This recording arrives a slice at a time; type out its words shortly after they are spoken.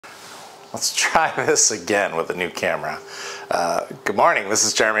Let's try this again with a new camera. Good morning, this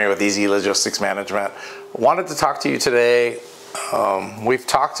is Jeremy with Easy Logistics Management. Wanted to talk to you today. We've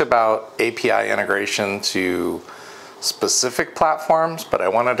talked about API integration to specific platforms, but I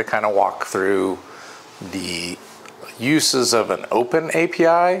wanted to kind of walk through the uses of an open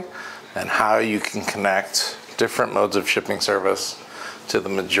API and how you can connect different modes of shipping service to the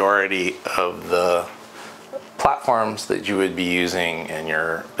majority of the platforms that you would be using in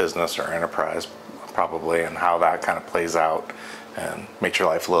your business or enterprise probably, and how that kind of plays out and makes your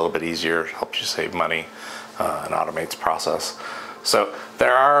life a little bit easier, helps you save money, and automates process. So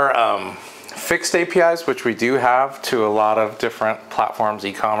there are fixed APIs, which we do have to a lot of different platforms,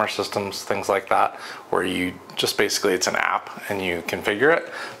 e-commerce systems, things like that, where you just basically, it's an app and you configure it.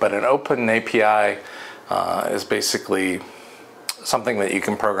 But an open API is basically something that you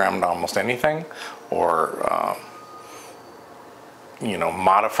can program to almost anything, or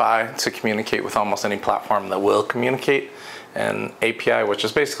modify to communicate with almost any platform that will communicate. An API, which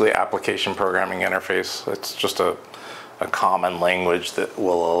is basically application programming interface, it's just a common language that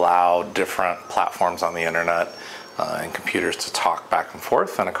will allow different platforms on the internet and computers to talk back and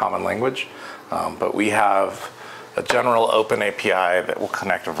forth in a common language. But we have a general open API that will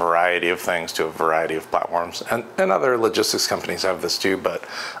connect a variety of things to a variety of platforms. And other logistics companies have this too, but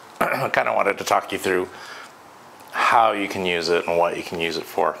I kind of wanted to talk you through how you can use it and what you can use it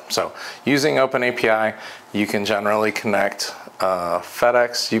for. So using Open API, you can generally connect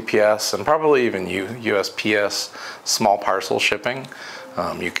FedEx, UPS, and probably even USPS small parcel shipping.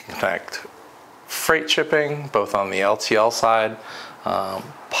 You can connect freight shipping, both on the LTL side,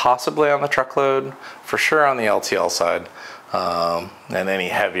 possibly on the truckload, for sure on the LTL side, and any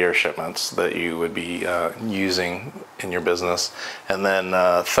heavier shipments that you would be using in your business. And then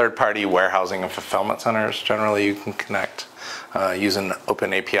third-party warehousing and fulfillment centers, generally you can connect using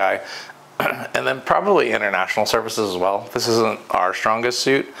Open API. And then probably international services as well. This isn't our strongest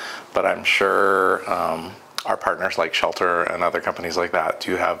suit, but I'm sure our partners like Shelter and other companies like that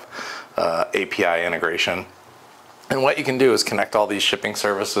do have API integration. And what you can do is connect all these shipping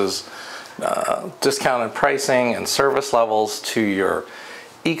services, discounted pricing and service levels to your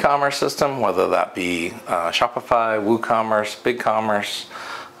e-commerce system, whether that be Shopify, WooCommerce, BigCommerce,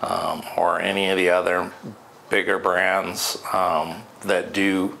 or any of the other bigger brands that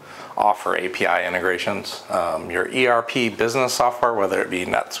do offer API integrations. Your ERP business software, whether it be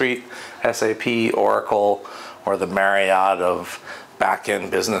NetSuite, SAP, Oracle, or the myriad of back-end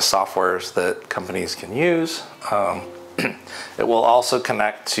business softwares that companies can use. It will also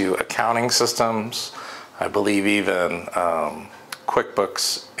connect to accounting systems. I believe even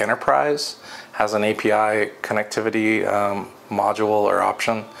QuickBooks Enterprise has an API connectivity module or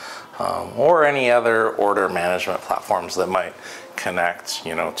option, or any other order management platforms that might connect,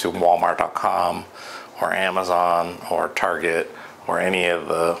 to Walmart.com or Amazon or Target or any of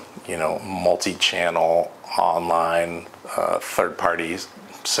the, multi-channel online third-party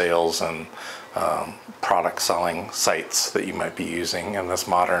sales and product selling sites that you might be using in this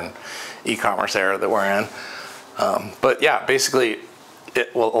modern e-commerce era that we're in. But yeah, basically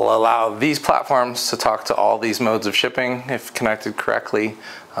it will allow these platforms to talk to all these modes of shipping if connected correctly.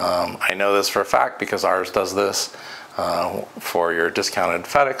 I know this for a fact because ours does this for your discounted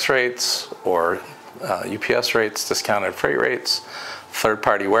FedEx rates or UPS rates, discounted freight rates,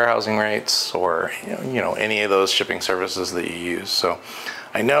 third-party warehousing rates, or any of those shipping services that you use. So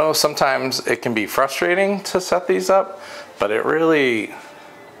I know sometimes it can be frustrating to set these up, but it really,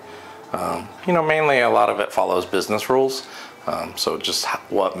 mainly a lot of it follows business rules. So just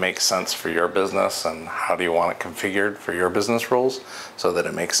what makes sense for your business and how do you want it configured for your business rules so that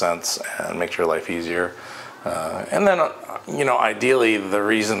it makes sense and makes your life easier. And then, ideally the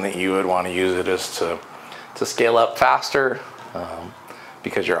reason that you would want to use it is to scale up faster,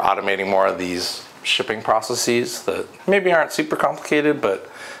 because you're automating more of these shipping processes that maybe aren't super complicated,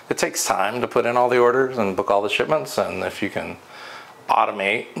 but it takes time to put in all the orders and book all the shipments. And if you can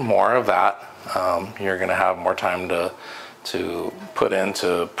automate more of that, you're going to have more time to put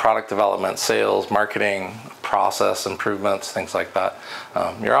into product development, sales, marketing, process improvements, things like that.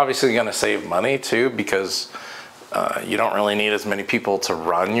 You're obviously going to save money too, because you don't really need as many people to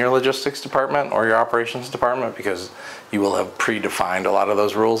run your logistics department or your operations department, because you will have predefined a lot of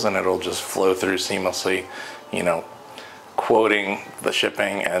those rules and it'll just flow through seamlessly, quoting the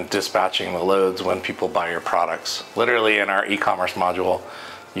shipping and dispatching the loads when people buy your products. Literally in our e-commerce module,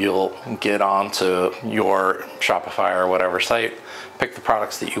 you'll get onto your Shopify or whatever site, pick the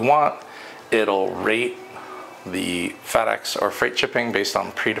products that you want. It'll rate the FedEx or freight shipping based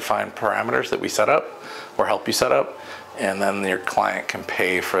on predefined parameters that we set up or help you set up, and then your client can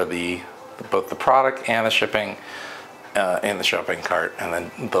pay for the both the product and the shipping in the shopping cart, and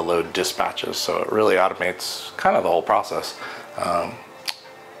then the load dispatches. So it really automates kind of the whole process.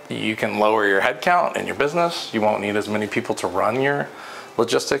 You can lower your headcount in your business. You won't need as many people to run your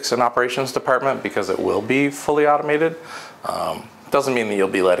logistics and operations department because it will be fully automated. Doesn't mean that you'll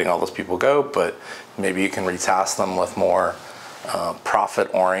be letting all those people go, but maybe you can retask them with more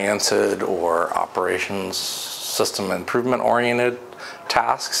profit-oriented or operations system improvement-oriented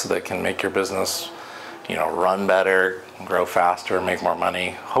tasks that can make your business, run better, grow faster, make more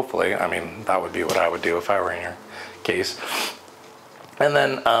money. Hopefully, I mean, that would be what I would do if I were in your case. And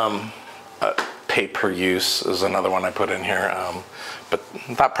then pay per use is another one I put in here, but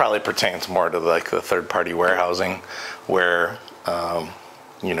that probably pertains more to like the third-party warehousing, where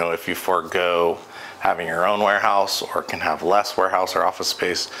if you forego having your own warehouse or can have less warehouse or office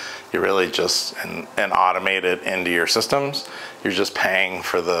space, you really just and automate it into your systems. You're just paying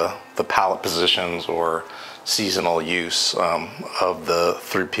for the pallet positions or seasonal use of the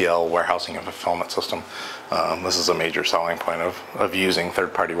 3PL warehousing and fulfillment system. This is a major selling point of using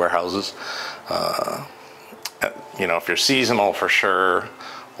third-party warehouses. If you're seasonal, for sure,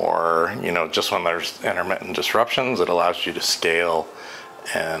 or just when there's intermittent disruptions, it allows you to scale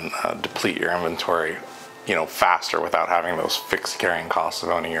and deplete your inventory faster without having those fixed carrying costs of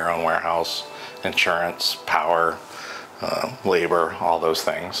owning your own warehouse, insurance, power, labor, all those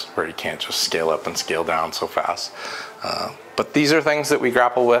things, where you can't just scale up and scale down so fast. But these are things that we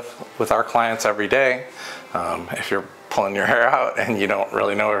grapple with our clients every day. If you're pulling your hair out and you don't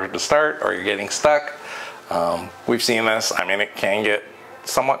really know where to start, or you're getting stuck, we've seen this. I mean, it can get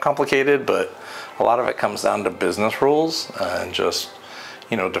somewhat complicated, but a lot of it comes down to business rules and just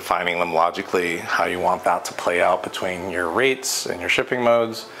defining them logically, how you want that to play out between your rates and your shipping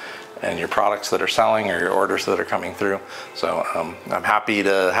modes and your products that are selling or your orders that are coming through. So I'm happy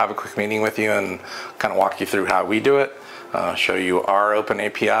to have a quick meeting with you and kind of walk you through how we do it, show you our open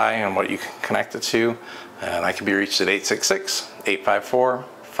API and what you can connect it to. And I can be reached at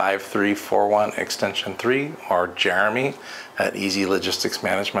 866-854-5341 extension 3, or Jeremy at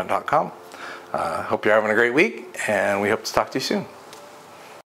easylogisticsmanagement.com. Hope you're having a great week, and we hope to talk to you soon.